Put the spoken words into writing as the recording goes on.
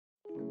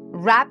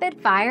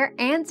Rapid fire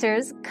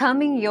answers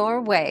coming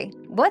your way.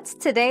 What's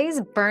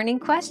today's burning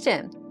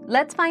question?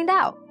 Let's find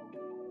out.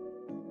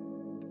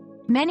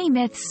 Many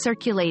myths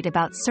circulate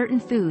about certain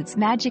foods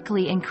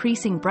magically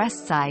increasing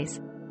breast size,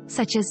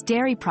 such as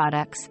dairy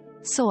products,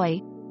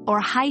 soy,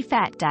 or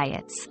high-fat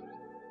diets.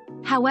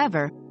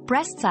 However,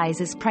 breast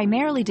size is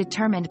primarily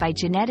determined by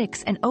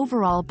genetics and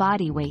overall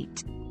body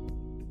weight.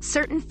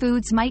 Certain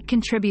foods might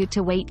contribute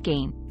to weight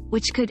gain,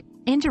 which could,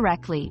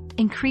 indirectly,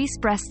 increase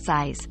breast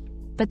size,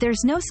 but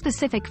there's no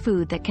specific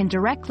food that can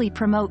directly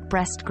promote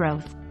breast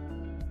growth.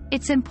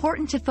 It's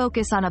important to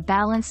focus on a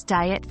balanced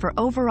diet for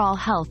overall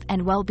health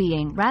and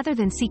well-being rather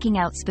than seeking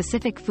out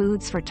specific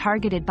foods for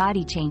targeted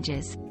body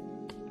changes.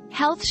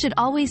 Health should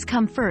always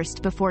come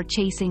first before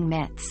chasing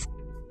myths.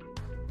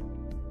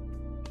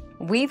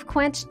 We've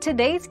quenched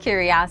today's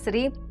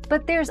curiosity,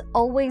 but there's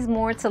always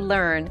more to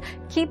learn.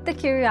 Keep the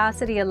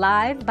curiosity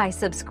alive by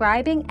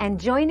subscribing and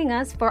joining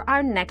us for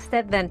our next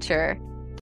adventure.